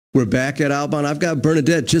We're back at Outbound. I've got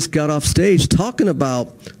Bernadette, just got off stage talking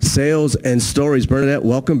about sales and stories. Bernadette,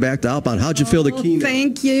 welcome back to Outbound. How'd you feel the keynote?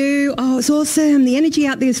 Thank you. Oh, it's awesome. The energy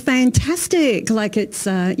out there is fantastic. Like it's,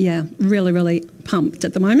 yeah, really, really pumped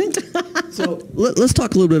at the moment. So let's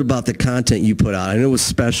talk a little bit about the content you put out. I know it was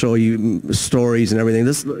special, stories and everything.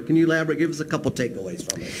 Can you elaborate? Give us a couple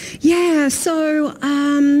takeaways from it. Yeah, so,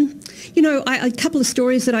 you know, a couple of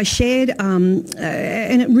stories that I shared, and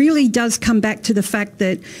it really does come back to the fact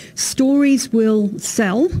that stories will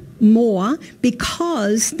sell more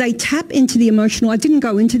because they tap into the emotional. I didn't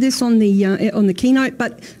go into this on the keynote,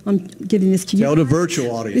 but I'm giving this to you. Tell the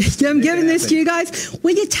virtual audience. I'm giving this to you guys.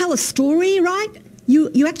 When you tell a story, right,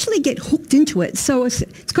 you actually get hooked into it. So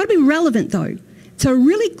it's got to be relevant, though. So a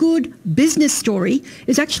really good business story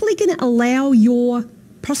is actually going to allow your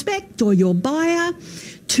prospect or your buyer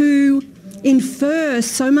to infer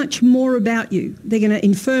so much more about you. They're going to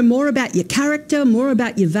infer more about your character, more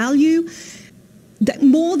about your value,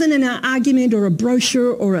 more than an argument or a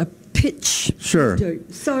brochure or a pitch. Sure. Do.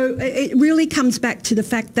 So it really comes back to the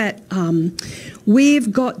fact that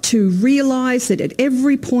we've got to realize that at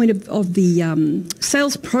every point of the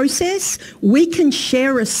sales process, we can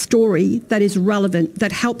share a story that is relevant,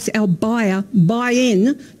 that helps our buyer buy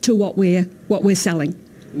in to what we're selling.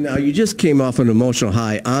 Now, you just came off an emotional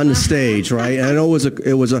high on the stage, right? And I know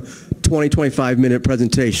it was a 20, 25-minute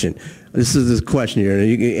presentation. This is the question here, and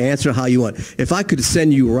you can answer how you want. If I could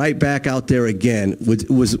send you right back out there again,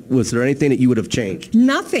 was there anything that you would have changed?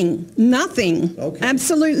 Nothing. Okay.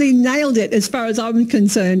 Absolutely nailed it as far as I'm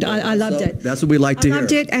concerned. I loved it. That's what we like to hear. I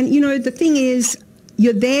loved it. And, you know, the thing is,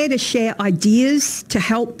 you're there to share ideas to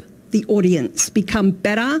help the audience become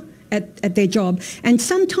better at their job. And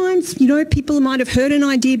sometimes, you know, people might have heard an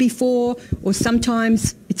idea before, or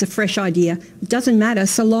sometimes it's a fresh idea. It doesn't matter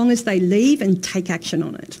so long as they leave and take action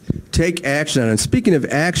on it. Take action. And speaking of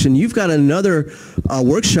action, you've got another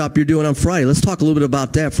workshop you're doing on Friday. Let's talk a little bit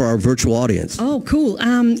about that for our virtual audience. Oh, cool.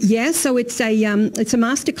 Yeah, so it's a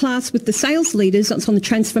masterclass with the sales leaders. It's on the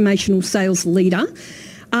transformational sales leader.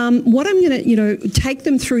 What I'm going to, take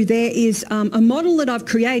them through there is a model that I've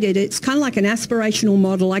created. It's kind of like an aspirational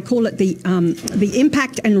model. I call it the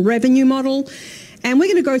impact and revenue model. And we're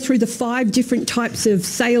going to go through the 5 different types of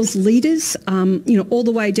sales leaders, all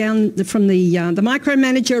the way down from the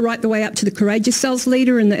micromanager right the way up to the courageous sales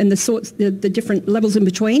leader and the different levels in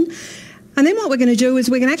between. And then what we're going to do is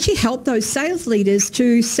we're going to actually help those sales leaders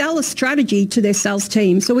to sell a strategy to their sales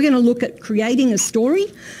team. So we're going to look at creating a story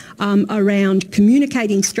around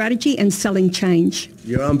communicating strategy and selling change.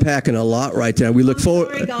 You're unpacking a lot right there. We look forward.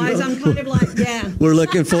 Sorry, guys. I'm kind of like, yeah. We're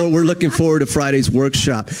looking forward to Friday's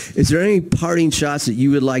workshop. Is there any parting shots that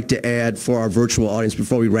you would like to add for our virtual audience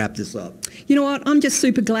before we wrap this up? You know what? I'm just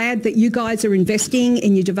super glad that you guys are investing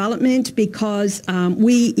in your development because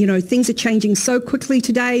things are changing so quickly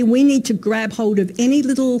today. We need to grab hold of any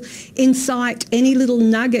little insight, any little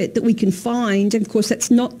nugget that we can find. And of course,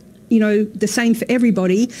 that's not the same for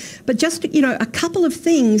everybody, but just, a couple of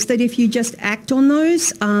things that if you just act on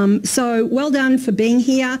those. So well done for being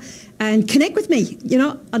here and connect with me.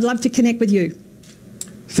 I'd love to connect with you.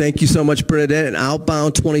 Thank you so much, Bernadette. And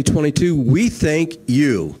Outbound 2022, we thank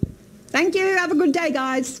you. Thank you. Have a good day,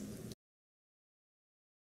 guys.